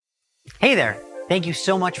Hey there. Thank you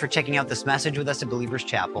so much for checking out this message with us at Believers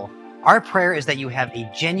Chapel. Our prayer is that you have a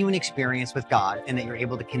genuine experience with God and that you're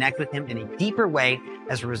able to connect with Him in a deeper way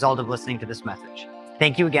as a result of listening to this message.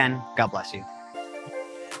 Thank you again. God bless you.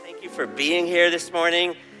 Thank you for being here this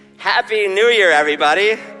morning. Happy New Year,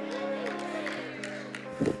 everybody.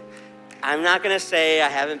 I'm not going to say I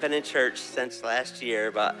haven't been in church since last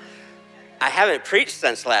year, but I haven't preached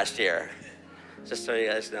since last year, just so you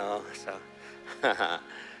guys know. So,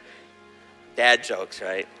 dad jokes,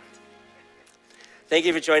 right? Thank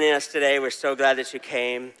you for joining us today. We're so glad that you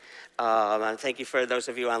came. And thank you for those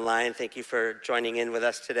of you online. Thank you for joining in with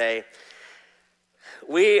us today.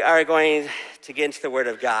 We are going to get into the Word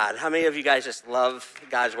of God. How many of you guys just love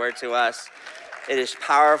God's Word to us? It is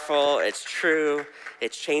powerful, it's true,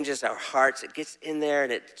 it changes our hearts, it gets in there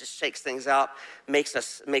and it just shakes things up, makes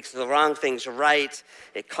the wrong things right,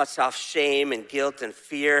 it cuts off shame and guilt and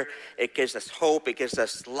fear, it gives us hope, it gives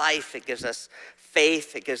us life, it gives us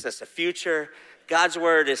faith, it gives us a future. God's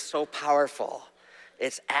Word is so powerful.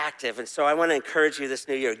 It's active, and so I want to encourage you this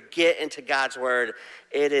new year, get into God's Word.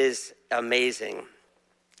 It is amazing.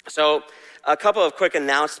 So a couple of quick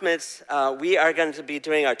announcements. We are going to be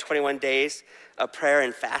doing our 21 days of prayer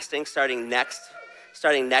and fasting starting next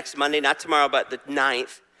Monday, not tomorrow, but the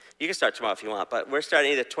 9th. You can start tomorrow if you want, but we're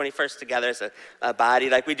starting the 21st together as a body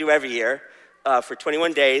like we do every year for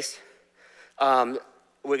 21 days. We're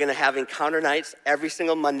going to have encounter nights every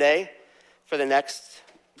single Monday for the next,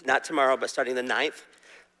 not tomorrow, but starting the 9th.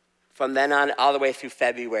 From then on, all the way through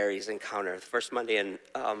February's encounter, the first Monday in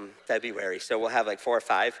February. So we'll have like 4 or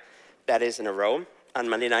 5 that is in a row on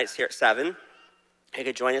Monday nights here at 7. You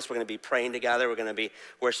could join us. We're going to be praying together. We're going to be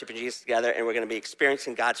worshiping Jesus together, and we're going to be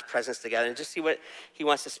experiencing God's presence together and just see what He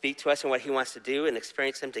wants to speak to us and what He wants to do and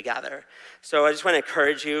experience Him together. So I just want to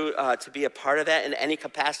encourage you to be a part of that in any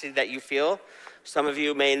capacity that you feel. Some of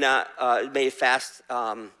you may not, may fast,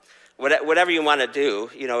 whatever you want to do,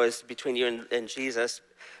 is between you and Jesus.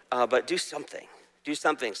 But do something. Do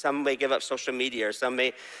something. Some may give up social media, or some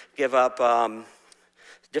may give up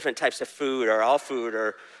different types of food, or all food,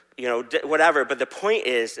 or whatever. But the point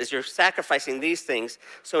is you're sacrificing these things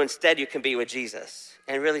so instead you can be with Jesus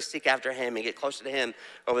and really seek after Him and get closer to Him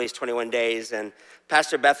over these 21 days. And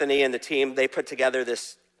Pastor Bethany and the team, they put together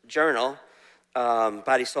this journal,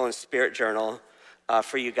 Body, Soul, and Spirit journal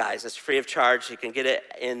for you guys. It's free of charge. You can get it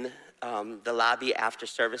in the lobby after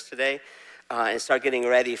service today. And start getting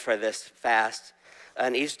ready for this fast.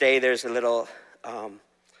 And each day there's a little,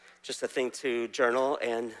 just a thing to journal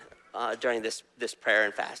and during this prayer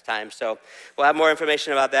and fast time. So we'll have more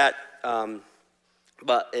information about that,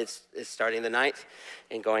 but it's starting the 9th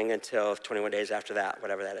and going until 21 days after that,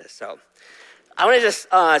 whatever that is. So I want to just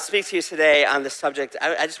speak to you today on the subject.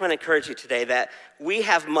 I just want to encourage you today that we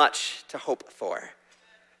have much to hope for.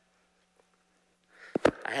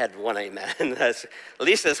 I had one amen.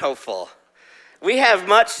 Lisa's hopeful. We have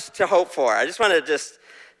much to hope for. I just want to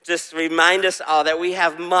just remind us all that we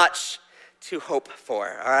have much to hope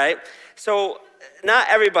for, all right? So not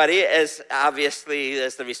everybody, as obviously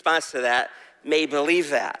as the response to that, may believe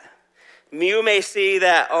that. You may see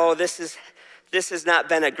that, this has not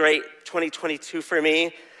been a great 2022 for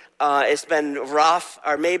me. It's been rough,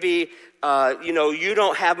 or maybe, you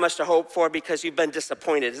don't have much to hope for because you've been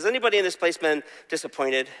disappointed. Has anybody in this place been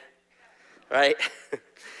disappointed, right?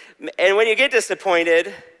 And when you get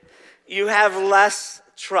disappointed, you have less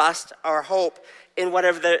trust or hope in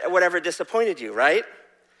whatever disappointed you, right?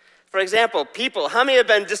 For example, people, how many have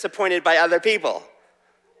been disappointed by other people?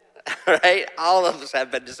 Right? All of us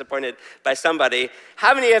have been disappointed by somebody.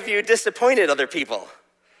 How many of you disappointed other people?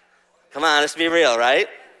 Come on, let's be real, right?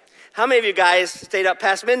 How many of you guys stayed up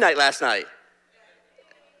past midnight last night?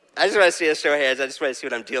 I just want to see a show of hands. I just want to see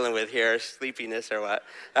what I'm dealing with here, sleepiness or what.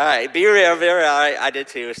 All right, be real, be real. All right, I did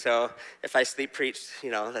too. So if I sleep preach,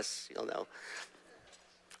 you'll know.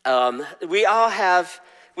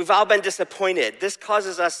 We've all been disappointed. This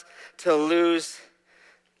causes us to lose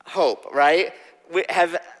hope, right?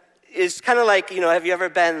 It's kind of like, have you ever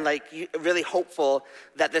been really hopeful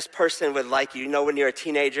that this person would like you? When you're a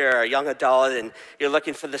teenager or a young adult and you're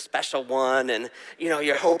looking for the special one and,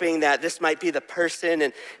 you're hoping that this might be the person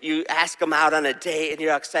and you ask them out on a date and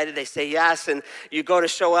you're excited they say yes and you go to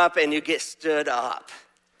show up and you get stood up.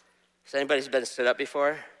 Has anybody been stood up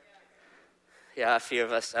before? Yeah, a few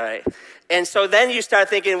of us, all right. And so then you start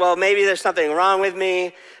thinking, well, maybe there's something wrong with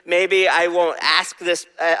me. Maybe I won't ask this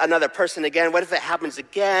another person again. What if it happens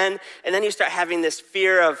again? And then you start having this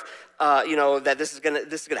fear of, that this is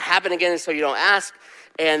gonna happen again, and so you don't ask.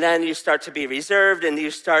 And then you start to be reserved, and you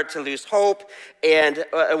start to lose hope, and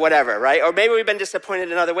whatever, right? Or maybe we've been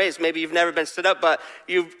disappointed in other ways. Maybe you've never been stood up, but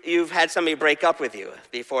you've had somebody break up with you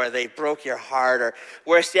before they broke your heart. Or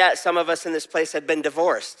worse yet, some of us in this place have been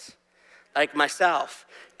divorced, like myself.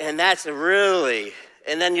 And that's really,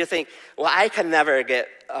 and then you think, well, I can never get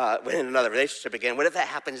in another relationship again. What if that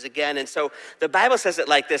happens again? And so the Bible says it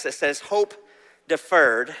like this. It says, hope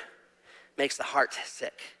deferred makes the heart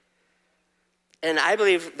sick. And I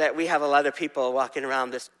believe that we have a lot of people walking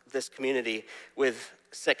around this community with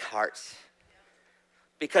sick hearts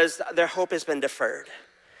because their hope has been deferred.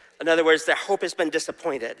 In other words, their hope has been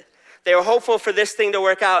disappointed. They were hopeful for this thing to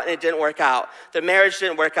work out, and it didn't work out. The marriage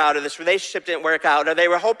didn't work out, or this relationship didn't work out, or they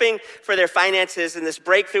were hoping for their finances and this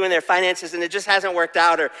breakthrough in their finances, and it just hasn't worked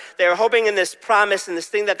out, or they were hoping in this promise and this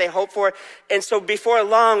thing that they hoped for. And so before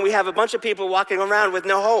long, we have a bunch of people walking around with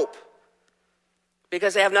no hope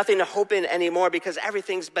because they have nothing to hope in anymore because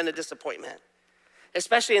everything's been a disappointment.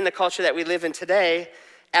 Especially in the culture that we live in today,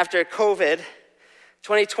 after COVID,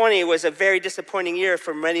 2020 was a very disappointing year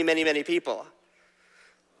for many, many, many people.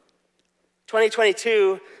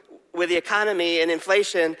 2022, with the economy and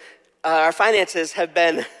inflation, our finances have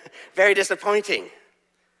been very disappointing,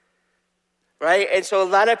 right? And so a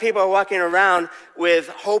lot of people are walking around with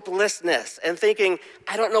hopelessness and thinking,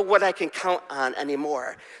 I don't know what I can count on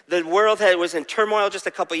anymore. The world was in turmoil just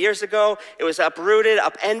a couple years ago. It was uprooted,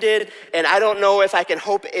 upended, and I don't know if I can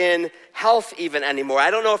hope in health even anymore.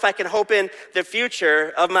 I don't know if I can hope in the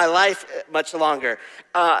future of my life much longer.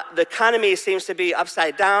 The economy seems to be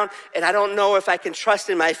upside down, and I don't know if I can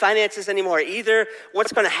trust in my finances anymore either.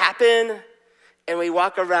 What's going to happen? And we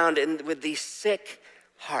walk around with these sick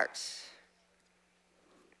hearts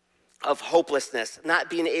of hopelessness, not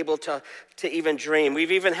being able to even dream.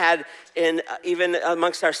 We've even had, even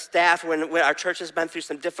amongst our staff, when our church has been through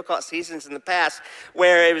some difficult seasons in the past,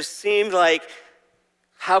 where it seemed like,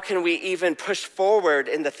 how can we even push forward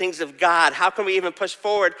in the things of God? How can we even push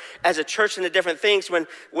forward as a church in the different things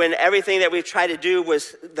when everything that we've tried to do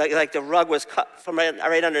was like the rug was cut from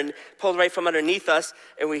pulled right from underneath us,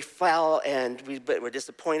 and we fell and we were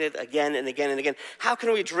disappointed again and again and again. How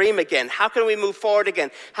can we dream again? How can we move forward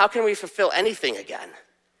again? How can we fulfill anything again?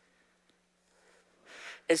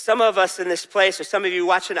 And some of us in this place, or some of you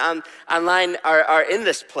watching online are in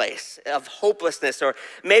this place of hopelessness, or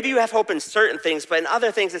maybe you have hope in certain things, but in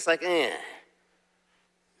other things it's like, I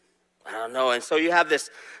don't know. And so you have this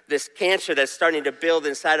cancer that's starting to build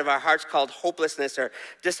inside of our hearts called hopelessness or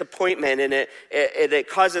disappointment, and it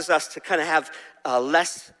causes us to kind of have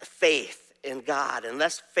less faith in God and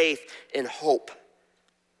less faith in hope.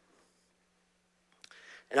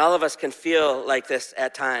 And all of us can feel like this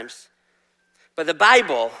at times. But the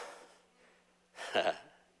Bible,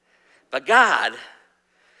 but God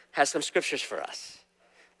has some scriptures for us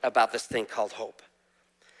about this thing called hope.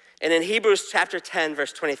 And in Hebrews chapter 10,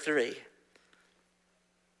 verse 23,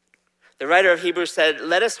 the writer of Hebrews said,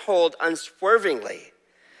 let us hold unswervingly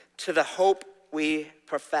to the hope we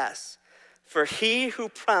profess, for he who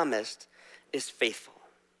promised is faithful.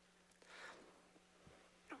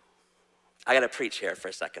 I got to preach here for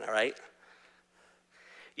a second, all right?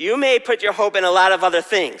 You may put your hope in a lot of other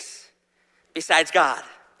things besides God.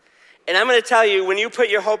 And I'm going to tell you, when you put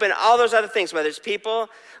your hope in all those other things, whether it's people,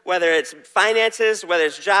 whether it's finances, whether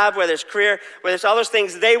it's job, whether it's career, whether it's all those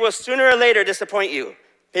things, they will sooner or later disappoint you,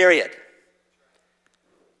 period.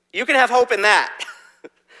 You can have hope in that,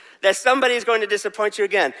 that somebody's going to disappoint you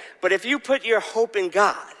again. But if you put your hope in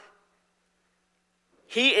God,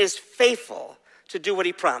 he is faithful to do what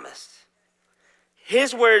he promised.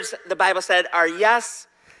 His words, the Bible said, are yes,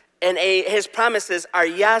 and his promises are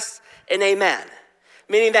yes and amen.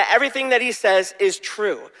 Meaning that everything that he says is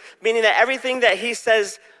true. Meaning that everything that he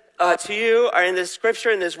says to you, or in this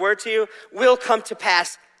scripture, in this word to you, will come to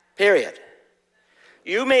pass, period.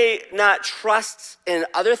 You may not trust in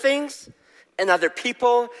other things, in other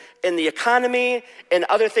people, in the economy, in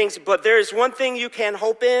other things, but there is one thing you can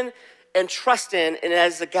hope in and trust in, and that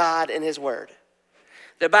is the God and his word.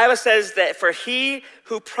 The Bible says that for he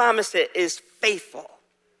who promised it is faithful.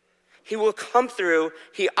 He will come through.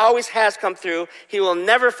 He always has come through. He will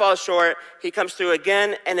never fall short. He comes through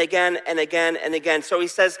again and again and again and again. So he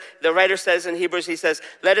says, the writer says in Hebrews, he says,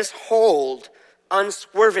 let us hold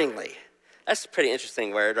unswervingly. That's a pretty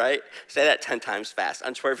interesting word, right? Say that 10 times fast,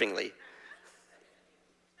 unswervingly.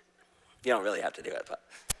 You don't really have to do it, but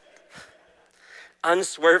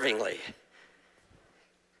unswervingly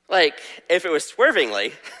Like, if it was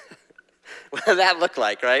swervingly, what did that look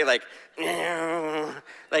like, right? Like,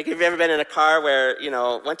 have you ever been in a car where,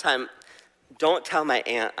 one time, don't tell my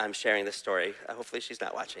aunt I'm sharing this story. Hopefully she's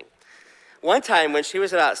not watching. One time when she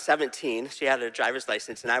was about 17, she had a driver's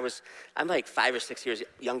license, and I'm like 5 or 6 years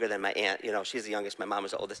younger than my aunt. She's the youngest, my mom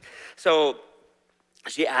was the oldest. So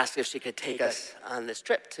she asked if she could take us on this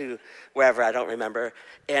trip to wherever, I don't remember,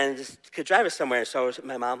 and just could drive us somewhere. So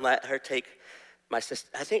my mom let her take my sister,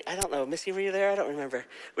 I don't know, Missy, were you there? I don't remember.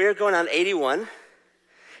 We were going on 81,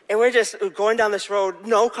 and we're just going down this road,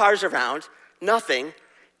 no cars around, nothing,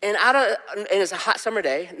 and it's a hot summer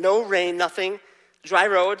day, no rain, nothing, dry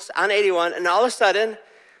roads on 81, and all of a sudden,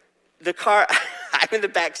 the car, I'm in the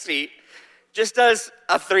back seat, just does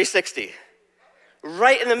a 360.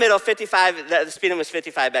 Right in the middle, 55, the speed limit was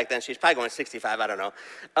 55 back then, she's probably going 65, I don't know.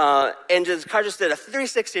 And the car just did a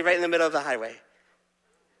 360 right in the middle of the highway.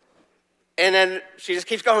 And then she just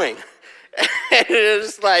keeps going. And it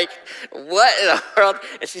was like, what in the world?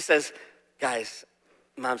 And she says, guys,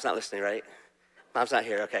 Mom's not listening, right? Mom's not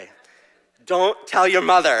here, okay. Don't tell your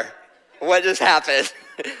mother what just happened.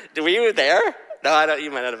 Were you there? No, I don't.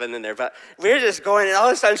 You might not have been in there, but we were just going, and all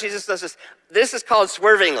of a sudden she just does this. This is called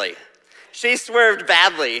swervingly. She swerved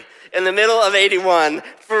badly in the middle of 81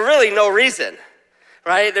 for really no reason,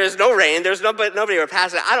 right? There's no rain. There's nobody were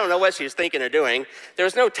passing. I don't know what she was thinking or doing. There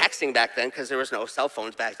was no texting back then because there was no cell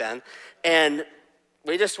phones back then, and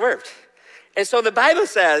we just swerved. And so the Bible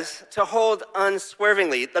says to hold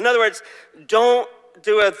unswervingly. In other words, don't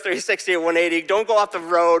do a 360 or 180. Don't go off the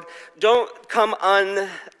road. Don't come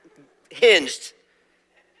unhinged.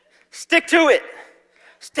 Stick to it.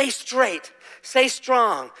 Stay straight. Stay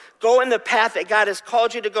strong. Go in the path that God has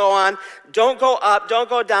called you to go on. Don't go up. Don't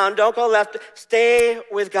go down. Don't go left. Stay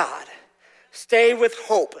with God. Stay with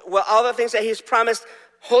hope. Well, all the things that He's promised,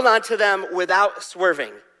 hold on to them without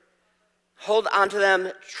swerving. Hold on to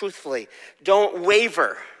them truthfully. Don't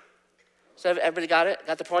waver. So everybody got it?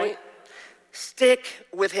 Got the point? Stick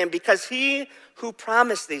with Him because He who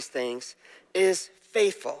promised these things is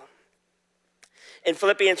faithful. In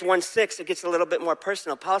Philippians 1:6, it gets a little bit more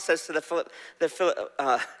personal. Paul says to the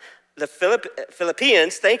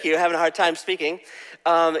Philippians, thank you, having a hard time speaking.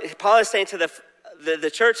 Paul is saying to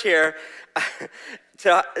the church here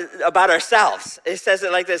about ourselves. He says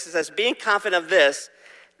it like this. It says, being confident of this,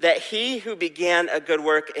 that He who began a good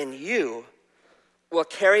work in you will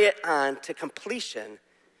carry it on to completion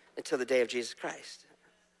until the day of Jesus Christ.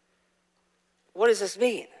 What does this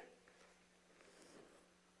mean?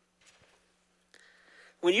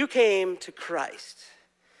 When you came to Christ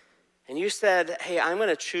and you said, hey, I'm going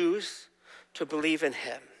to choose to believe in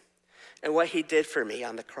Him and what He did for me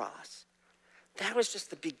on the cross, that was just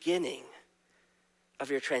the beginning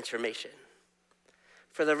of your transformation.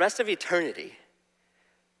 For the rest of eternity,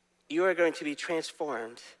 you are going to be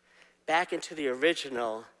transformed back into the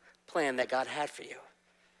original plan that God had for you.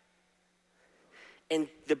 And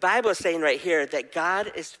the Bible is saying right here that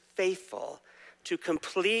God is faithful to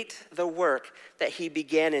complete the work that He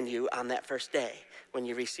began in you on that first day when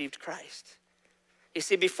you received Christ. You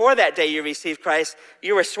see, before that day you received Christ,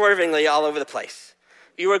 you were swervingly all over the place.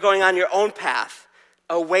 You were going on your own path,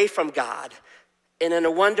 away from God, and in a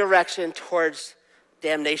one direction towards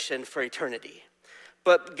damnation for eternity.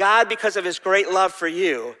 But God, because of His great love for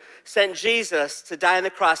you, sent Jesus to die on the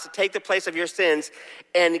cross to take the place of your sins,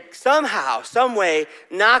 and somehow, some way,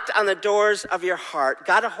 knocked on the doors of your heart,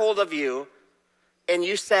 got a hold of you, and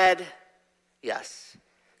you said yes.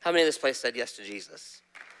 How many in this place said yes to Jesus?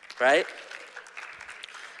 Right?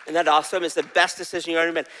 And that awesome? It's the best decision you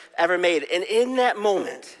ever made. And in that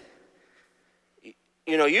moment,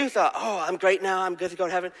 you thought, oh, I'm great now, I'm good to go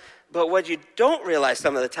to heaven. But what you don't realize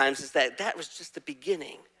some of the times is that was just the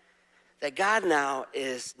beginning. That God now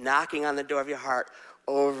is knocking on the door of your heart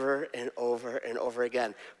over and over and over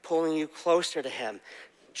again, pulling you closer to Him,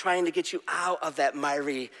 trying to get you out of that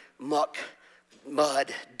miry muck,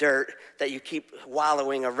 mud, dirt that you keep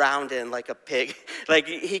wallowing around in like a pig. Like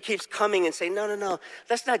He keeps coming and saying, no,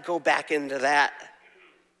 let's not go back into that,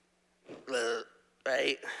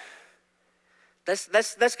 right?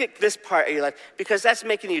 Let's get this part of your life, because that's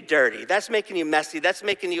making you dirty. That's making you messy. That's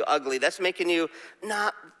making you ugly. That's making you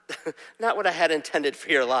not what I had intended for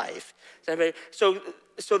your life. So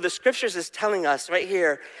the scriptures is telling us right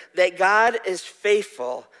here that God is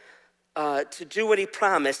faithful to do what He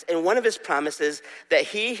promised. And one of His promises that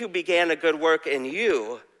He who began a good work in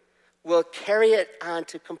you will carry it on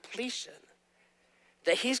to completion.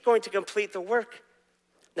 That He's going to complete the work.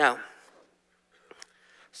 Now,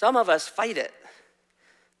 some of us fight it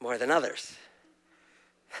more than others.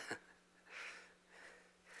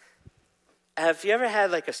 Have you ever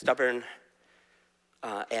had like a stubborn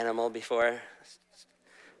animal before?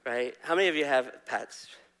 Right? How many of you have pets?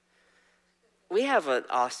 We have an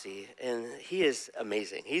Aussie, and he is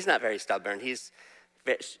amazing. He's not very stubborn. He's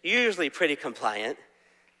usually pretty compliant,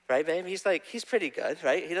 right, babe? He's pretty good,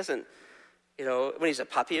 right? He doesn't, when he's a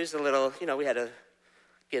puppy, he was a little, we had to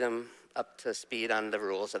get him up to speed on the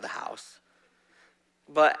rules of the house.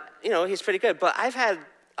 But, he's pretty good. But I've had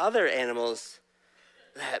other animals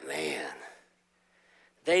that, man,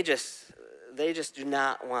 they just do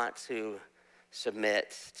not want to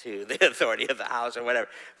submit to the authority of the house or whatever,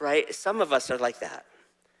 right? Some of us are like that.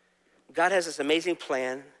 God has this amazing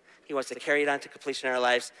plan. He wants to carry it on to completion in our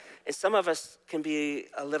lives. And some of us can be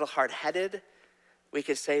a little hard-headed. We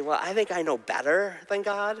could say, well, I think I know better than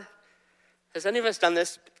God. Has any of us done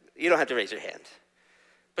this? You don't have to raise your hand.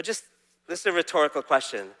 But this is a rhetorical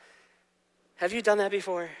question. Have you done that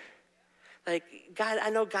before? Like, God,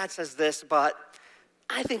 I know God says this, but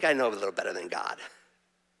I think I know a little better than God.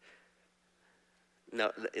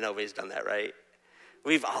 No, nobody's done that, right?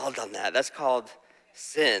 We've all done that. That's called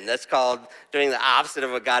sin. That's called doing the opposite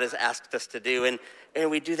of what God has asked us to do.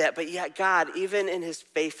 And we do that. But yet God, even in his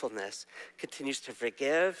faithfulness, continues to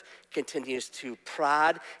forgive, continues to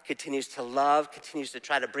prod, continues to love, continues to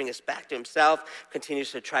try to bring us back to himself,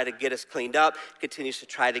 continues to try to get us cleaned up, continues to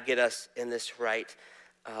try to get us in this right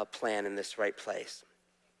plan, in this right place.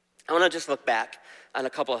 I want to just look back on a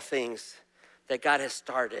couple of things that God has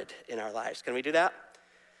started in our lives. Can we do that?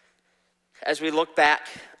 As we look back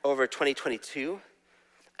over 2022,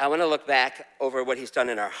 I want to look back over what he's done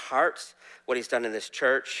in our hearts, what he's done in this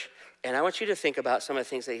church, and I want you to think about some of the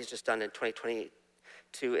things that he's just done in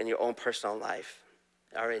 2022 in your own personal life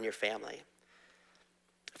or in your family.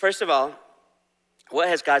 First of all, what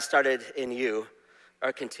has God started in you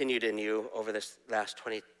or continued in you over this last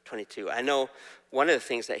 2022? I know one of the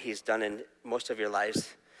things that he's done in most of your lives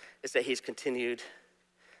is that he's continued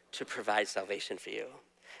to provide salvation for you.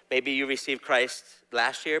 Maybe you received Christ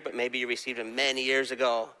last year, but maybe you received him many years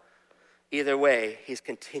ago. Either way, he's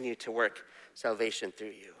continued to work salvation through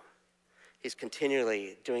you. He's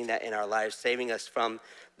continually doing that in our lives, saving us from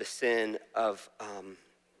the sin of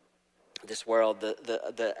this world,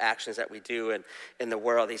 the actions that we do in the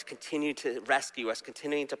world. He's continued to rescue us,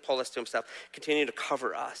 continuing to pull us to himself, continuing to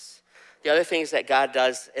cover us. The other things that God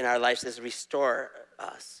does in our lives is restore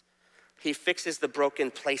us. He fixes the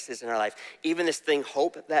broken places in our life. Even this thing,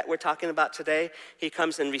 hope, that we're talking about today, he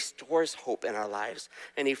comes and restores hope in our lives.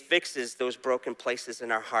 And he fixes those broken places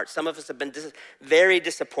in our hearts. Some of us have been very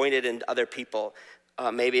disappointed in other people.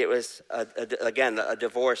 Maybe it was, a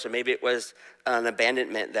divorce, or maybe it was an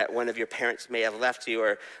abandonment that one of your parents may have left you,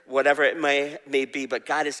 or whatever it may be. But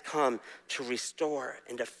God has come to restore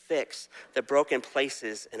and to fix the broken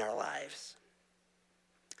places in our lives.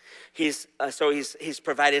 He's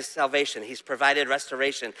provided salvation. He's provided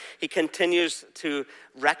restoration. He continues to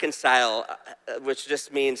reconcile, which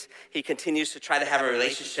just means he continues to try to have a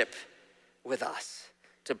relationship with us,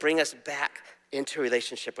 to bring us back into a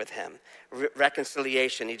relationship with him.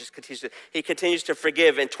 Reconciliation. He continues to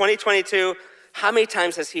forgive. In 2022, how many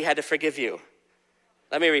times has he had to forgive you?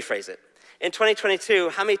 Let me rephrase it. In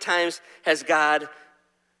 2022, how many times has God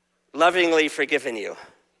lovingly forgiven you?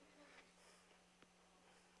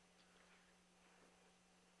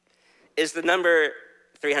 Is the number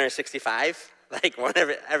 365, like one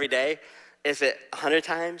every day? Is it 100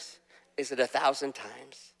 times? Is it 1,000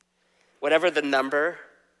 times? Whatever the number,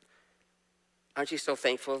 aren't you so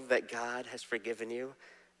thankful that God has forgiven you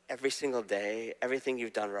every single day, everything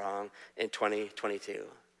you've done wrong in 2022?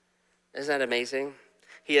 Isn't that amazing?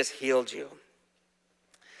 He has healed you.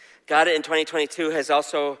 God in 2022 has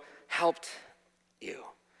also helped you.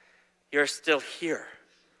 You're still here.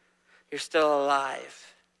 You're still alive.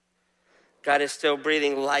 God is still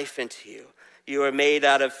breathing life into you. You are made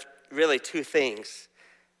out of really two things: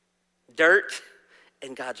 dirt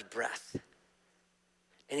and God's breath.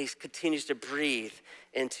 And he continues to breathe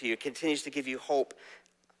into you, continues to give you hope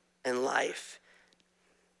and life.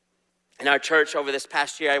 In our church over this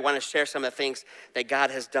past year, I want to share some of the things that God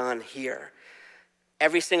has done here.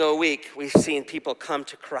 Every single week, we've seen people come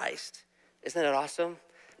to Christ. Isn't that awesome?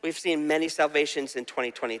 We've seen many salvations in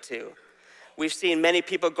 2022. We've seen many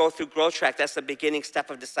people go through Growth Track. That's the beginning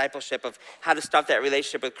step of discipleship, of how to start that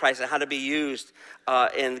relationship with Christ and how to be used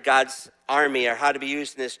in God's army, or how to be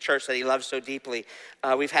used in this church that he loves so deeply.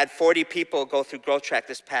 We've had 40 people go through Growth Track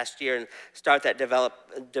this past year and start that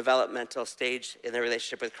developmental stage in their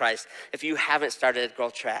relationship with Christ. If you haven't started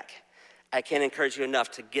Growth Track, I can't encourage you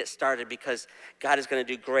enough to get started, because God is going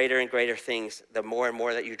to do greater and greater things the more and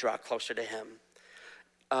more that you draw closer to him.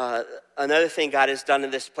 Another thing God has done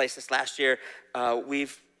in this place this last year,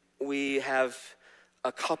 we have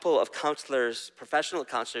a couple of counselors, professional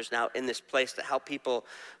counselors now in this place to help people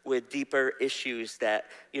with deeper issues that,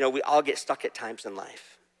 we all get stuck at times in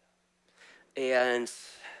life. And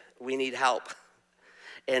we need help.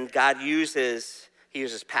 And God uses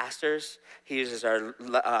pastors, he uses our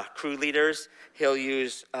crew leaders, he'll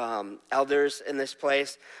use elders in this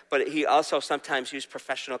place, but he also sometimes uses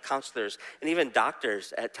professional counselors and even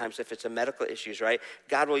doctors at times if it's a medical issues, right?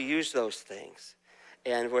 God will use those things.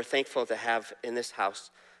 And we're thankful to have in this house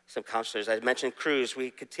some counselors. I mentioned crews. We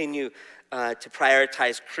continue to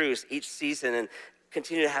prioritize crews each season and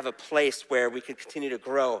continue to have a place where we can continue to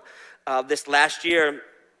grow. This last year,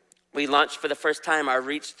 we launched for the first time our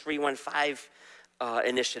Reach 315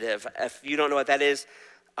 initiative. If you don't know what that is,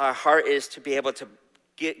 our heart is to be able to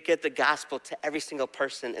get the gospel to every single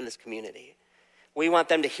person in this community. We want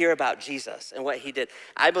them to hear about Jesus and what he did.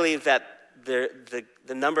 I believe that the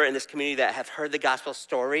number in this community that have heard the gospel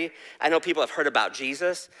story, I know people have heard about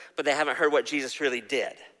Jesus, but they haven't heard what Jesus really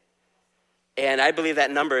did. And I believe that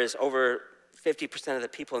number is over 50% of the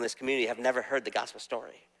people in this community have never heard the gospel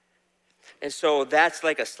story. And so that's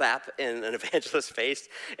like a slap in an evangelist's face.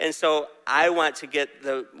 And so we want to get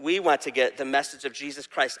the message of Jesus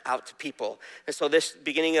Christ out to people. And so this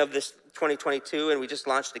beginning of this 2022, and we just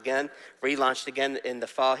relaunched again in the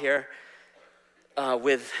fall here,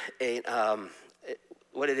 with a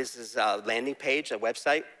landing page, a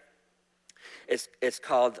website. It's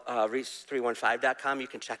called reach315.com. You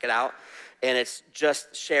can check it out. And it's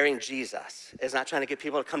just sharing Jesus. It's not trying to get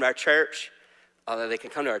people to come to our church, although they can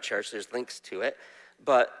come to our church. There's links to it.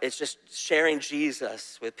 But it's just sharing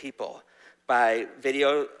Jesus with people by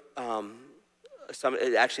video.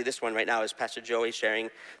 Actually, this one right now is Pastor Joey sharing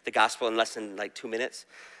the gospel in less than 2 minutes.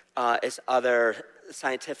 It's other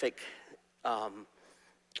scientific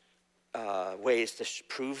ways to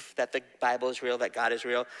prove that the Bible is real, that God is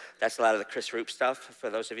real. That's a lot of the Chris Roop stuff. For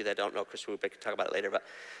those of you that don't know Chris Roop, I can talk about it later. But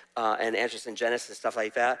and Anderson Genesis and stuff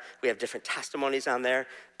like that. We have different testimonies on there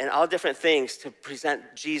and all different things to present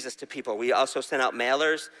Jesus to people. We also send out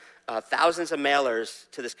mailers, thousands of mailers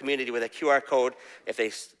to this community with a QR code. If they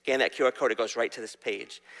scan that QR code, it goes right to this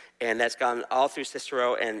page. And that's gone all through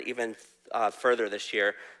Cicero and even further this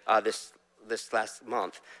year, this last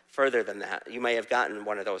month, further than that. You may have gotten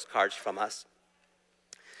one of those cards from us.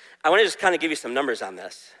 I want to just kind of give you some numbers on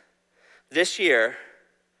this. This year,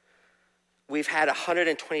 we've had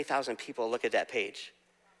 120,000 people look at that page.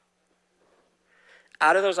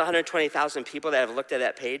 Out of those 120,000 people that have looked at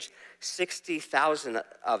that page, 60,000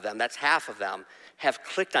 of them, that's half of them, have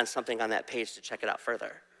clicked on something on that page to check it out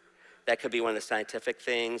further. That could be one of the scientific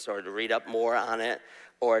things, or to read up more on it,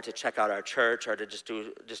 or to check out our church, or to just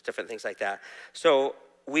do different things like that. So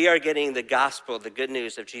we are getting the gospel, the good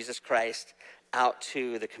news of Jesus Christ, out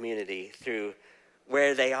to the community through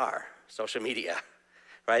where they are, social media,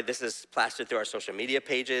 right? This is plastered through our social media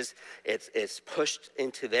pages. It's pushed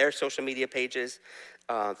into their social media pages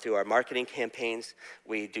through our marketing campaigns.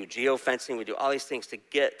 We do geofencing. We do all these things to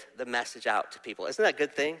get the message out to people. Isn't that a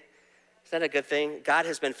good thing? Is that a good thing? God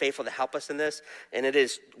has been faithful to help us in this, and it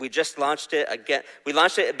is. We just launched it again. We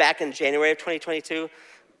launched it back in January of 2022,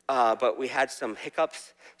 but we had some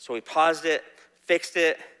hiccups, so we paused it, fixed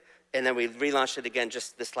it, and then we relaunched it again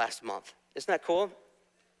just this last month. Isn't that cool?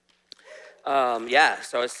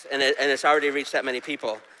 So it's already reached that many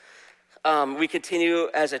people. We continue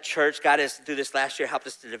as a church. God has, through this last year, helped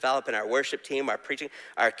us to develop in our worship team, our preaching,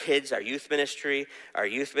 our kids, our youth ministry.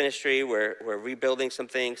 We're rebuilding some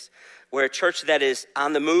things. We're a church that is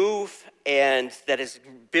on the move and that is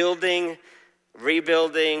building,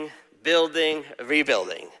 rebuilding,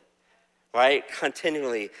 right?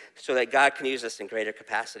 Continually, so that God can use us in greater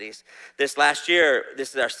capacities. This last year,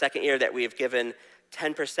 this is our second year that we have given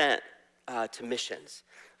 10% to missions.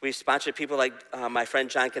 We've sponsored people like my friend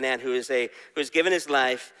John Canan, who has given his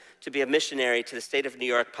life to be a missionary to the state of New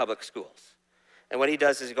York public schools. And what he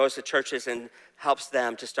does is he goes to churches and helps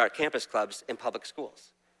them to start campus clubs in public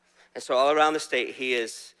schools. And so all around the state, he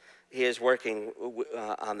is working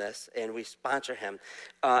on this, and we sponsor him.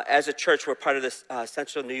 As a church, we're part of this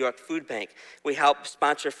Central New York Food Bank. We help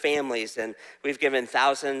sponsor families, and we've given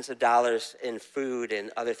thousands of dollars in food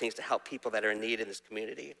and other things to help people that are in need in this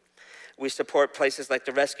community. We support places like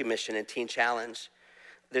the Rescue Mission and Teen Challenge.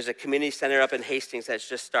 There's a community center up in Hastings that's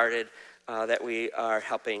just started that we are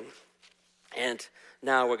helping. And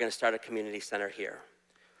now we're going to start a community center here.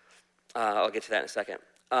 I'll get to that in a second.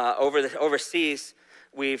 Overseas,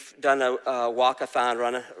 we've done a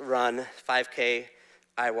walkathon, run 5K.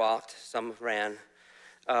 I walked, some ran,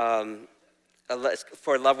 for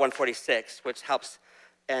Love 146, which helps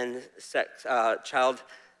and child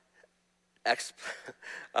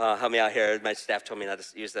help me out here. My staff told me not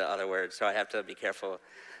to use the other word, so I have to be careful.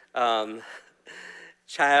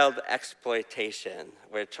 Child exploitation.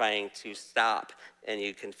 We're trying to stop, and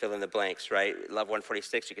you can fill in the blanks, right? Love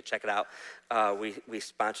 146, you can check it out. We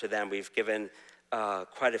sponsor them. We've given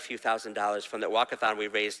quite a few $1,000s from the walkathon. We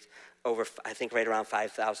raised over, I think, right around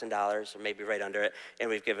 $5,000, or maybe right under it, and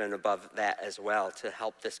we've given above that as well to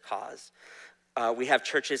help this cause. We have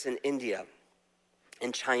churches in India,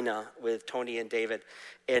 in China with Tony and David,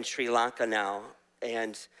 and Sri Lanka now,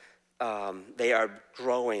 and they are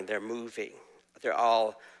growing, they're moving. They're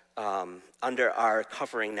all under our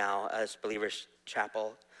covering now as Believers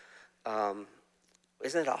Chapel.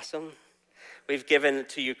 Isn't it awesome? We've given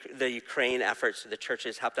to the Ukraine efforts, the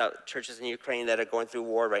churches, helped out churches in Ukraine that are going through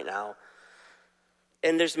war right now.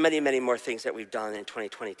 And there's many, many more things that we've done in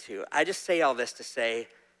 2022. I just say all this to say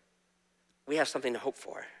we have something to hope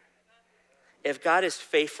for. If God is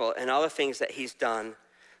faithful in all the things that he's done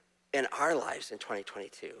in our lives in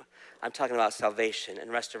 2022, I'm talking about salvation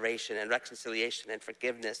and restoration and reconciliation and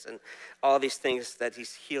forgiveness and all these things that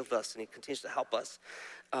he's healed us and he continues to help us.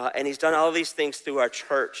 And he's done all these things through our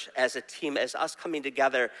church as a team, as us coming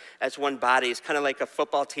together as one body. It's kind of like a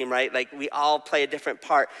football team, right? Like we all play a different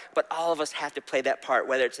part, but all of us have to play that part,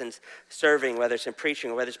 whether it's in serving, whether it's in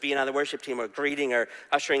preaching, or whether it's being on the worship team or greeting or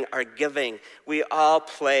ushering or giving. We all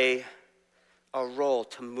play a role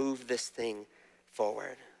to move this thing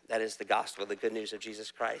forward. That is the gospel, the good news of Jesus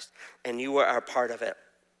Christ. And you are a part of it.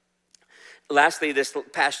 Lastly, this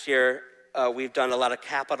past year, we've done a lot of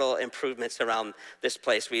capital improvements around this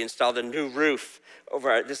place. We installed a new roof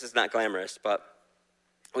over this is not glamorous, but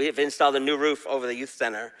we've installed a new roof over the youth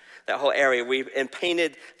center, that whole area. We've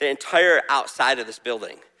painted the entire outside of this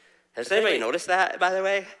building. Has anybody noticed that, by the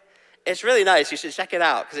way? It's really nice. You should check it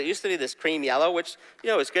out, because it used to be this cream yellow, which,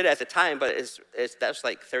 was good at the time, but that's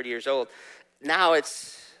like 30 years old. Now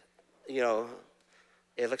it's,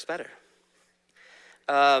 it looks better.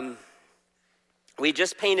 We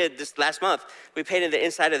just painted this last month. We painted the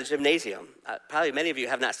inside of the gymnasium. Probably many of you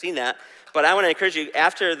have not seen that, but I want to encourage you,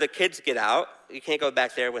 after the kids get out, you can't go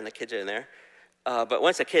back there when the kids are in there, but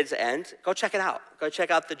once the kids end, go check it out. Go check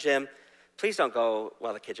out the gym. Please don't go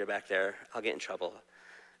while the kids are back there. I'll get in trouble.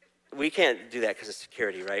 We can't do that because of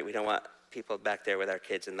security, right? We don't want people back there with our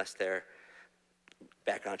kids unless they're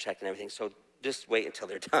background check and everything. So just wait until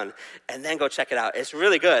they're done and then go check it out. It's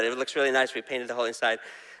really good. It looks really nice. We painted the whole inside.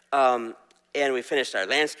 And we finished our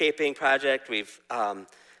landscaping project. We've done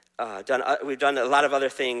a lot of other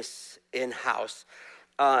things in-house.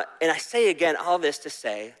 And I say again all this to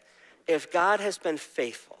say, if God has been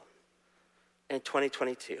faithful in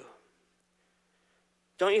 2022,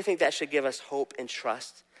 don't you think that should give us hope and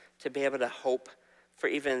trust to be able to hope for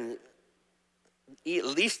even at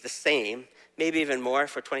least the same, maybe even more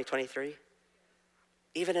for 2023,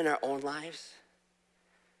 even in our own lives?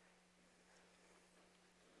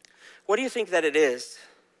 What do you think that it is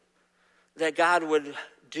that God would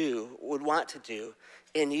want to do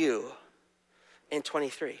in you in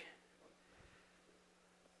 23?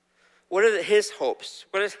 What are his hopes?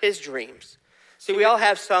 What are his dreams? See, we all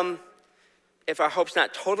have some, if our hope's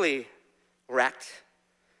not totally wrecked,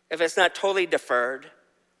 if it's not totally deferred,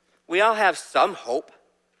 we all have some hope.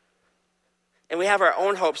 And we have our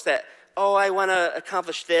own hopes that, I want to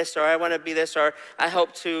accomplish this, or I want to be this, or I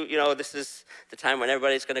hope to, this is the time when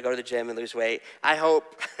everybody's going to go to the gym and lose weight. I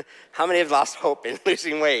hope, how many have lost hope in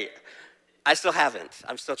losing weight? I still haven't.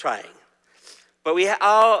 I'm still trying. But we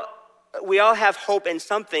all have hope in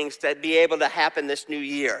some things that be able to happen this new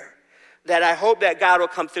year. That I hope that God will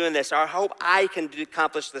come through in this, or I hope I can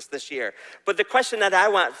accomplish this year. But the question that I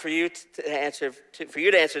want for you to answer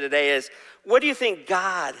today is, what do you think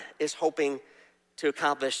God is hoping to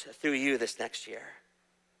accomplish through you this next year?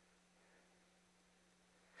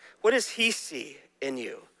 What does he see in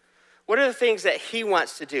you? What are the things that he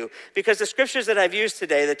wants to do? Because the scriptures that I've used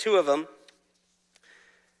today, the two of them,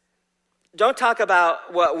 don't talk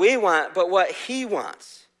about what we want, but what he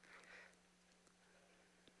wants.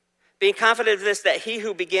 Being confident of this, that he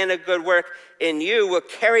who began a good work in you will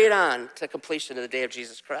carry it on to completion of the day of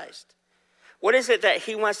Jesus Christ. What is it that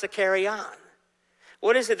he wants to carry on?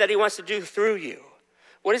 What is it that he wants to do through you?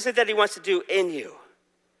 What is it that he wants to do in you?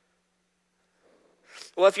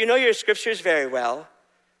 Well, if you know your scriptures very well,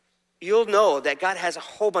 you'll know that God has a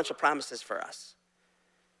whole bunch of promises for us.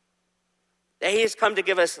 That he has come to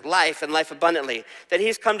give us life and life abundantly. That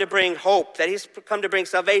he's come to bring hope. That he's come to bring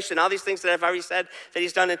salvation. All these things that I've already said that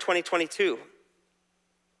he's done in 2022.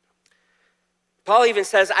 Paul even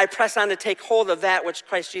says, I press on to take hold of that which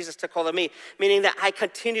Christ Jesus took hold of me, meaning that I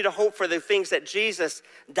continue to hope for the things that Jesus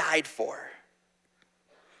died for.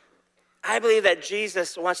 I believe that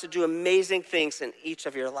Jesus wants to do amazing things in each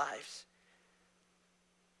of your lives.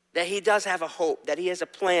 That he does have a hope, that he has a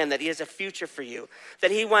plan, that he has a future for you,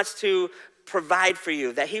 that he wants to provide for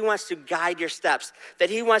you, that he wants to guide your steps, that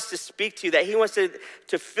he wants to speak to you, that he wants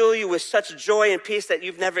to fill you with such joy and peace that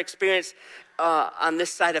you've never experienced on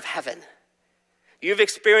this side of heaven. You've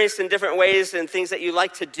experienced in different ways and things that you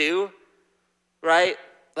like to do, right?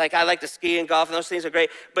 Like I like to ski and golf, and those things are great.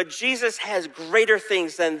 But Jesus has greater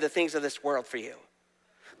things than the things of this world for you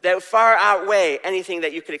that far outweigh anything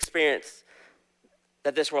that you could experience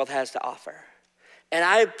that this world has to offer. And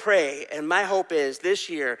I pray, and my hope is this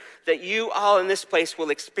year that you all in this place will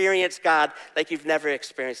experience God like you've never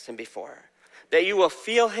experienced him before. That you will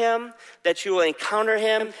feel him, that you will encounter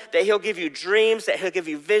him, that he'll give you dreams, that he'll give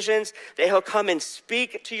you visions, that he'll come and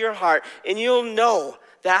speak to your heart, and you'll know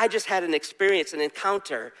that I just had an experience, an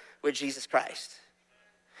encounter with Jesus Christ.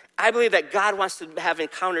 I believe that God wants to have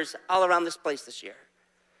encounters all around this place this year.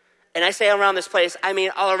 And I say all around this place, I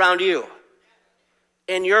mean all around you,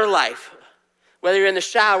 in your life, whether you're in the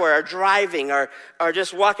shower or driving or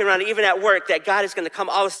just walking around, even at work, that God is going to come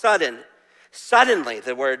all of a sudden. Suddenly,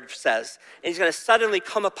 the word says, and he's going to suddenly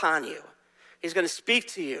come upon you. He's going to speak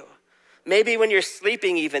to you. Maybe when you're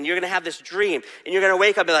sleeping even, you're going to have this dream, and you're going to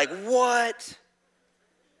wake up and be like, what?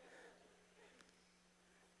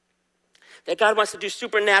 That God wants to do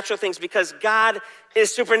supernatural things because God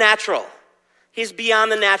is supernatural. He's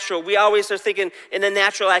beyond the natural. We always are thinking, in the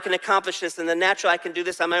natural, I can accomplish this. In the natural, I can do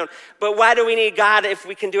this on my own. But why do we need God if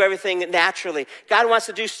we can do everything naturally? God wants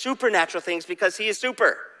to do supernatural things because he is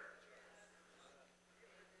super.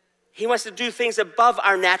 He wants to do things above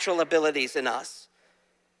our natural abilities in us.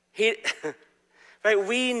 Right?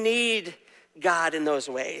 We need God in those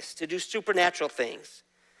ways to do supernatural things.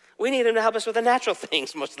 We need him to help us with the natural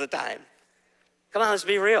things most of the time. Come on, let's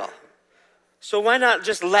be real. So why not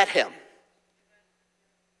just let him?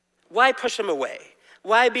 Why push him away?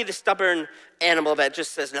 Why be the stubborn animal that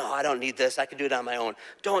just says, no, I don't need this. I can do it on my own.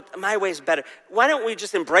 My way's better. Why don't we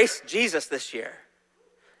just embrace Jesus this year?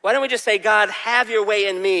 Why don't we just say, God, have your way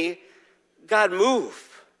in me. God,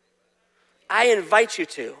 move. I invite you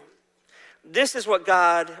to. This is what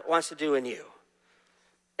God wants to do in you.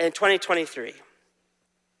 In 2023,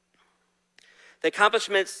 the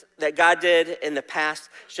accomplishments that God did in the past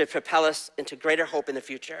should propel us into greater hope in the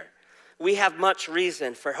future. We have much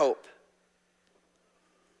reason for hope.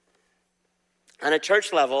 On a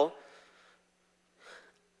church level,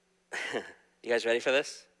 you guys ready for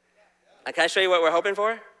this? Can I show you what we're hoping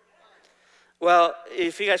for? Well,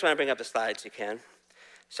 if you guys want to bring up the slides, you can.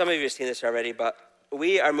 Some of you have seen this already, but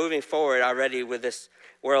we are moving forward already with this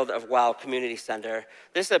World of Wow Community Center.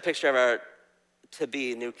 This is a picture of our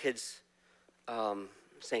to-be new kids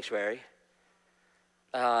sanctuary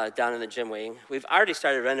down in the gym wing. We've already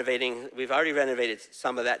started renovating. We've already renovated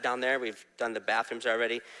some of that down there. We've done the bathrooms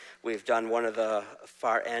already. We've done one of the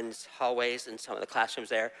far ends hallways and some of the classrooms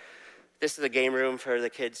there. This is the game room for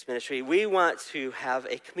the kids' ministry. We want to have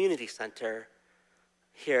a community center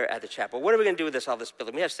here at the chapel. What are we going to do with all this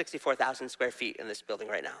building? We have 64,000 square feet in this building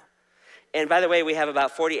right now. And by the way, we have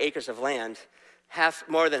about 40 acres of land,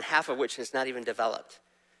 more than half of which is not even developed.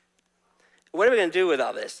 What are we going to do with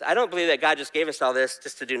all this? I don't believe that God just gave us all this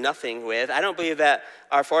just to do nothing with. I don't believe that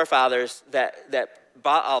our forefathers that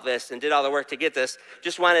bought all this and did all the work to get this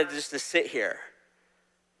just wanted just to sit here.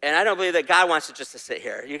 And I don't believe that God wants it just to sit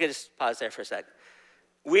here. You can just pause there for a sec.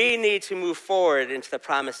 We need to move forward into the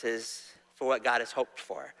promises for what God has hoped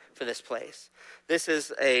for this place. This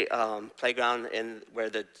is a playground where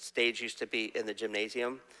the stage used to be in the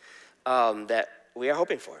gymnasium that we are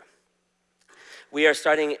hoping for. We are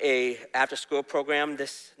starting a after-school program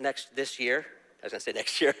this year. I was going to say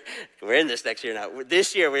next year. We're in this next year now.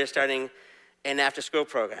 This year we are starting an after-school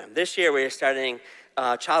program. This year we are starting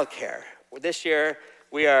childcare. This year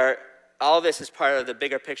all this is part of the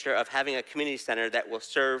bigger picture of having a community center that will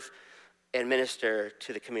serve and minister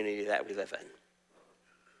to the community that we live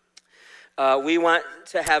in. We want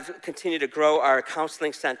to continue to grow our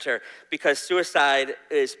counseling center because suicide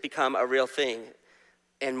has become a real thing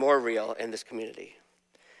and more real in this community.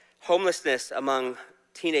 Homelessness among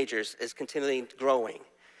teenagers is continually growing,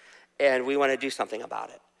 and we want to do something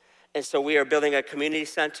about it. And so we are building a community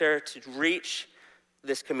center to reach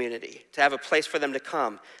this community, to have a place for them to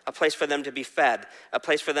come, a place for them to be fed, a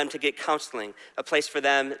place for them to get counseling, a place for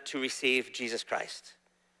them to receive Jesus Christ.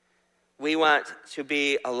 We want to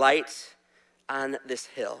be a light on this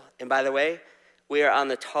hill. And by the way, we are on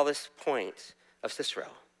the tallest point of Cicero.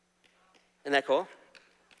 Isn't that cool?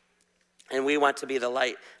 And we want to be the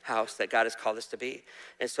lighthouse that God has called us to be.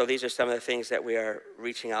 And so these are some of the things that we are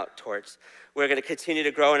reaching out towards. We're going to continue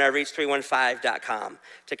to grow in our reach315.com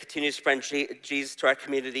to continue to spread Jesus to our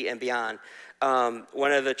community and beyond.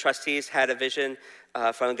 One of the trustees had a vision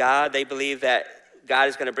from God. They believe that God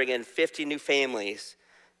is going to bring in 50 new families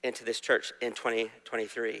into this church in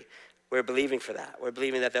 2023. We're believing for that. We're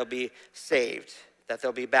believing that they'll be saved, that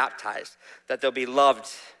they'll be baptized, that they'll be loved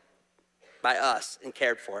by us and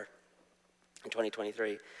cared for in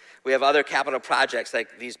 2023. We have other capital projects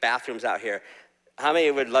like these bathrooms out here. How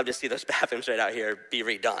many would love to see those bathrooms right out here be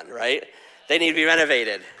redone, right? They need to be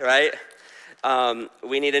renovated, right?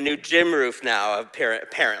 We need a new gym roof now,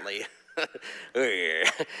 apparently.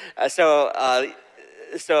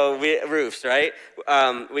 Roofs, right?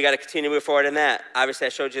 We got to continue to move forward in that. Obviously, I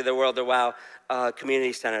showed you the World of Wow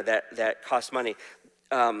community center that costs money.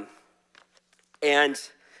 And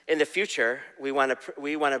in the future, we want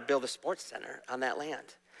to build a sports center on that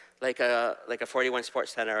land, like a 41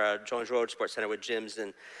 Sports Center, a Jones Road Sports Center with gyms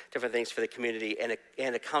and different things for the community,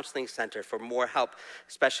 and a counseling center for more help,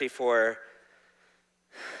 especially for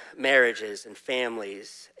marriages and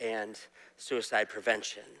families and suicide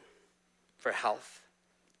prevention, for health.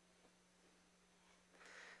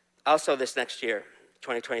 Also, this next year,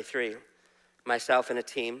 2023, myself and a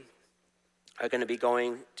team are going to be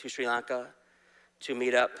going to Sri Lanka to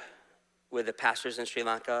meet up with the pastors in Sri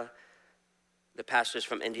Lanka. The pastors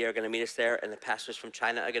from India are going to meet us there, and the pastors from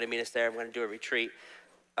China are going to meet us there. We're going to do a retreat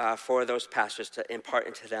for those pastors to impart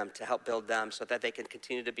into them, to help build them so that they can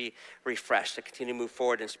continue to be refreshed, to continue to move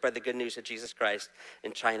forward and spread the good news of Jesus Christ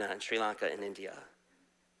in China and Sri Lanka and India.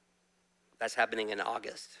 That's happening in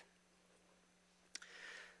August.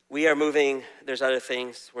 We are moving. There's other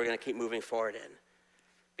things we're going to keep moving forward in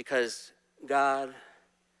because God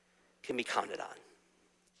can be counted on.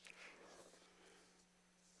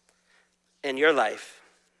 In your life,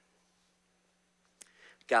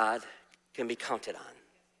 God can be counted on.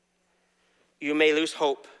 You may lose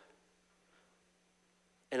hope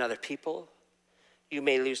in other people. You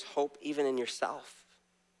may lose hope even in yourself.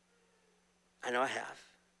 I know I have.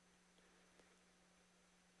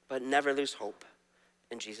 But never lose hope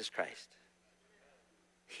in Jesus Christ.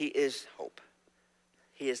 He is hope.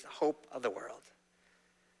 He is the hope of the world.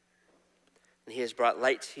 And he has brought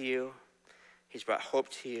light to you. He's brought hope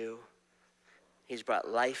to you. He's brought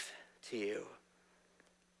life to you.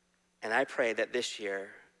 And I pray that this year,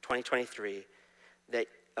 2023, that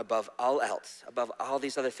above all else, above all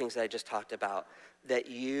these other things that I just talked about, that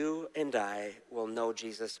you and I will know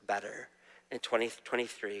Jesus better in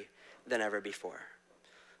 2023 than ever before.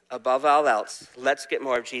 Above all else, let's get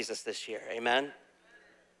more of Jesus this year. Amen?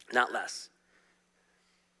 Not less.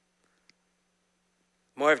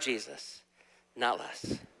 More of Jesus, not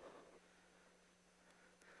less.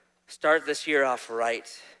 Start this year off right.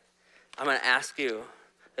 I'm going to ask you,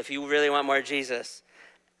 if you really want more of Jesus,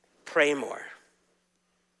 pray more.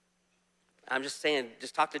 I'm just saying,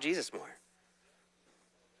 just talk to Jesus more. I'm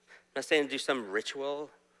not saying do some ritual.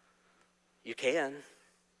 You can.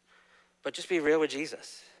 But just be real with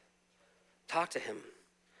Jesus. Talk to him.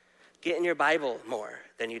 Get in your Bible more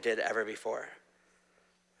than you did ever before.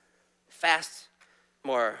 Fast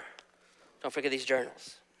more. Don't forget these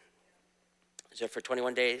journals. These are for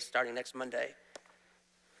 21 days starting next Monday.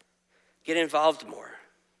 Get involved more.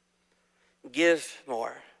 Give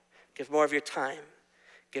more. Give more of your time.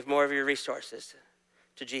 Give more of your resources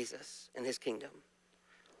to Jesus and his kingdom.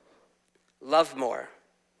 Love more.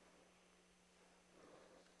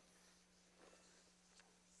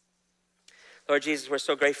 Lord Jesus, we're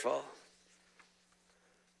so grateful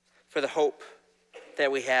for the hope that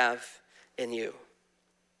we have in you.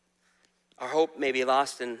 Our hope may be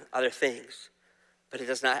lost in other things, but it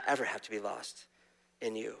does not ever have to be lost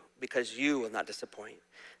in you because you will not disappoint.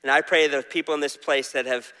 And I pray that people in this place that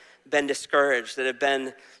have been discouraged, that have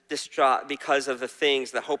been distraught because of the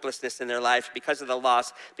things, the hopelessness in their life, because of the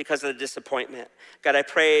loss, because of the disappointment. God, I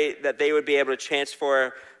pray that they would be able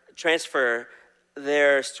to transfer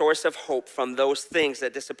their source of hope from those things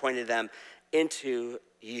that disappointed them into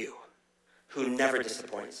you, who never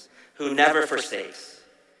disappoints, who never forsakes,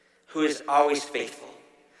 who is always faithful.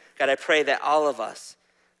 God, I pray that all of us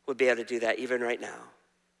would be able to do that even right now.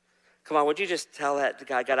 Come on, would you just tell that to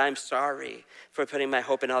God? God, I'm sorry for putting my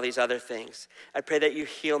hope in all these other things. I pray that you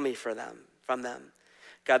heal me from them.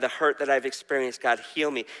 God, the hurt that I've experienced, God,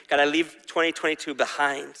 heal me. God, I leave 2022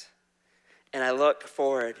 behind, and I look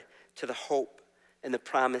forward to the hope and the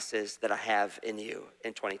promises that I have in you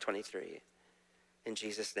in 2023. In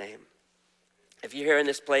Jesus' name. If you're here in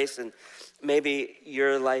this place and maybe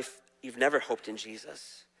your life, you've never hoped in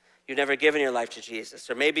Jesus. You've never given your life to Jesus.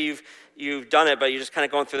 Or maybe you've done it, but you're just kind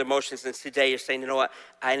of going through the motions. And today you're saying, you know what?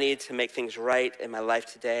 I need to make things right in my life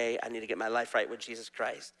today. I need to get my life right with Jesus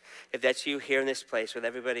Christ. If that's you here in this place with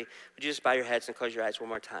everybody, would you just bow your heads and close your eyes one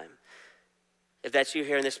more time? If that's you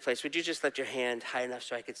here in this place, would you just lift your hand high enough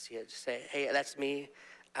so I could see it? Just say, hey, that's me.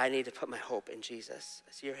 I need to put my hope in Jesus.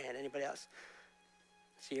 I see your hand. Anybody else?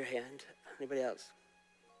 I see your hand. Anybody else?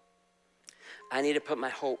 I need to put my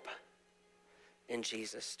hope in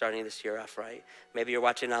Jesus, starting this year off right. Maybe you're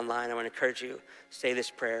watching online. I want to encourage you, say this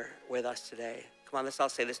prayer with us today. Come on, let's all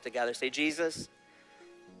say this together. Say, Jesus,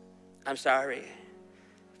 I'm sorry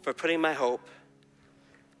for putting my hope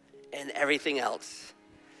in everything else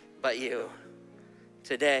but you.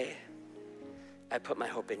 Today, I put my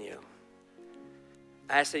hope in you.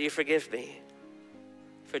 I ask that you forgive me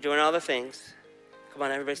for doing all the things, come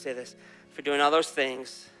on, everybody say this, for doing all those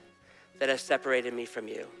things that have separated me from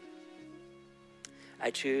you. I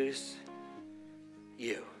choose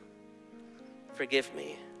you. Forgive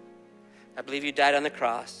me. I believe you died on the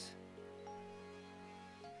cross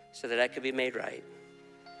so that I could be made right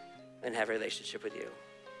and have a relationship with you.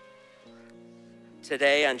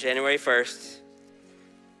 Today, on January 1st,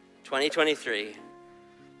 2023,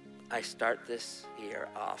 I start this year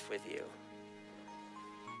off with you.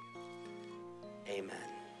 Amen.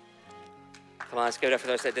 Come on, let's give it up for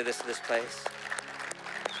those that did this in this place.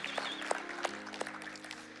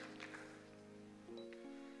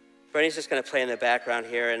 Bernie's just going to play in the background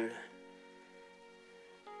here, and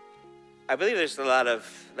I believe there's a lot of,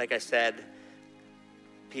 like I said,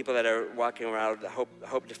 people that are walking around, the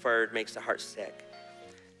hope deferred makes the heart sick.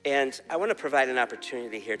 And I want to provide an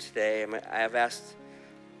opportunity here today. I have asked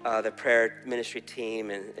the prayer ministry team,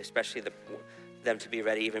 and especially them to be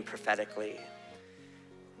ready even prophetically.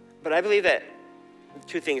 But I believe that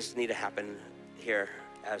two things need to happen here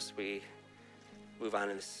as we move on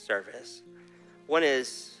in this service. One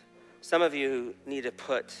is, some of you need to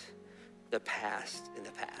put the past in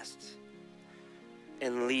the past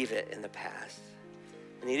and leave it in the past.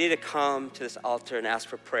 And you need to come to this altar and ask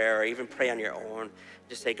for prayer, or even pray on your own.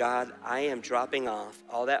 Just say, God, I am dropping off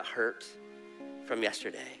all that hurt from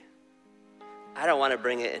yesterday. I don't want to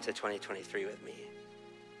bring it into 2023 with me.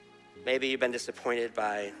 Maybe you've been disappointed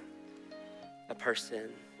by a person,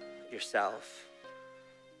 yourself,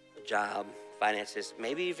 a job, finances.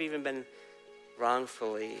 Maybe you've even been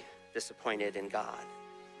wrongfully disappointed in God.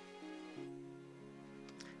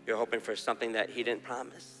 You're hoping for something that he didn't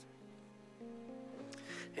promise.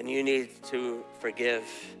 And you need to forgive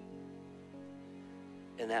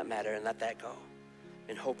in that matter and let that go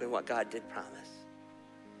and hope in what God did promise.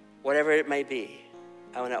 Whatever it may be,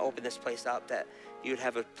 I want to open this place up that you'd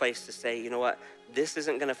have a place to say, you know what, this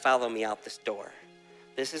isn't going to follow me out this door.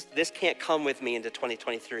 This can't come with me into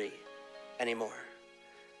 2023 anymore.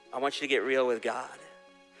 I want you to get real with God.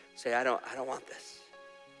 Say, I don't want this.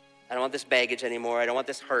 I don't want this baggage anymore. I don't want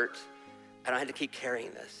this hurt. I don't have to keep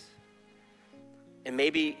carrying this. And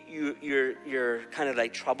maybe you're kind of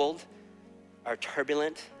like troubled or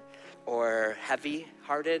turbulent or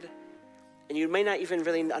heavy-hearted, and you may not even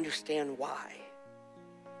really understand why.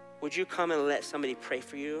 Would you come and let somebody pray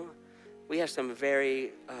for you? We have some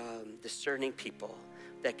very discerning people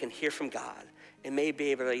that can hear from God and may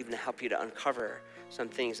be able to even help you to uncover some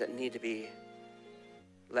things that need to be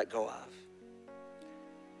let go of.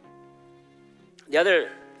 The other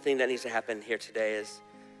thing that needs to happen here today is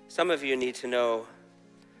some of you need to know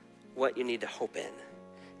what you need to hope in.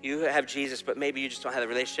 You have Jesus, but maybe you just don't have a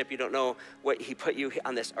relationship. You don't know what he put you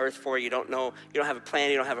on this earth for. You don't know, you don't have a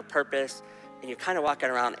plan, you don't have a purpose, and you're kind of walking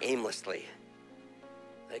around aimlessly.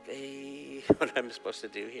 Like, hey, what am I supposed to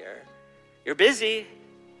do here? You're busy,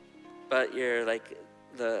 but you're like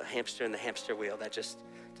the hamster in the hamster wheel that just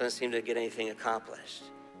doesn't seem to get anything accomplished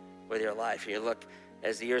with your life. You look,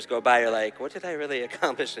 as the years go by, you're like, what did I really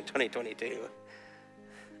accomplish in 2022?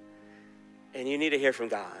 And you need to hear from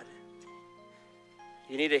God.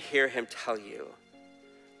 You need to hear him tell you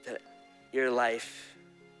that your life,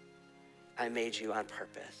 I made you on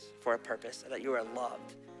purpose, for a purpose, that you are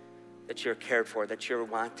loved, that you're cared for, that you're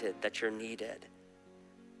wanted, that you're needed,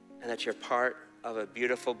 and that you're part of a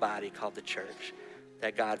beautiful body called the church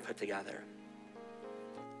that God put together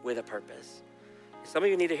with a purpose. Some of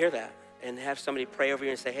you need to hear that and have somebody pray over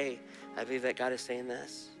you and say, hey, I believe that God is saying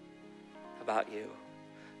this about you.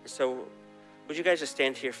 And so would you guys just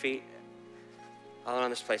stand to your feet all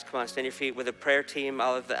around this place? Come on, stand to your feet with the prayer team,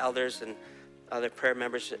 all of the elders and other prayer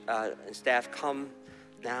members and staff. Come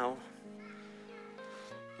now.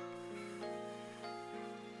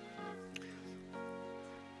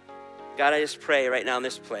 God, I just pray right now in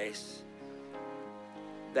this place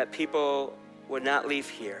that people would not leave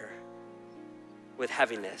here with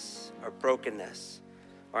heaviness or brokenness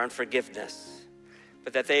or unforgiveness,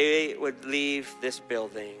 but that they would leave this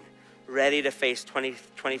building ready to face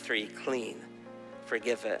 2023 clean,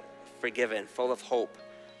 forgiven, full of hope,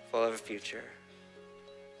 full of a future.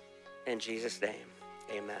 In Jesus' name,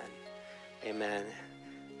 amen. Amen.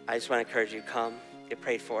 I just want to encourage you, come, get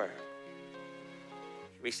prayed for.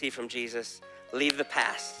 Receive from Jesus. Leave the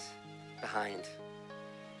past behind.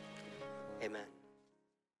 Amen.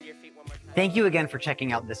 Your feet one more time. Thank you again for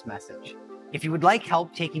checking out this message. If you would like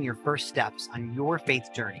help taking your first steps on your faith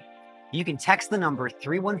journey, you can text the number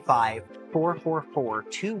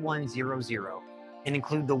 315-444-2100 and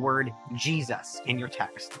include the word Jesus in your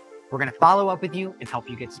text. We're going to follow up with you and help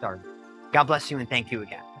you get started. God bless you and thank you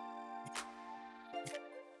again.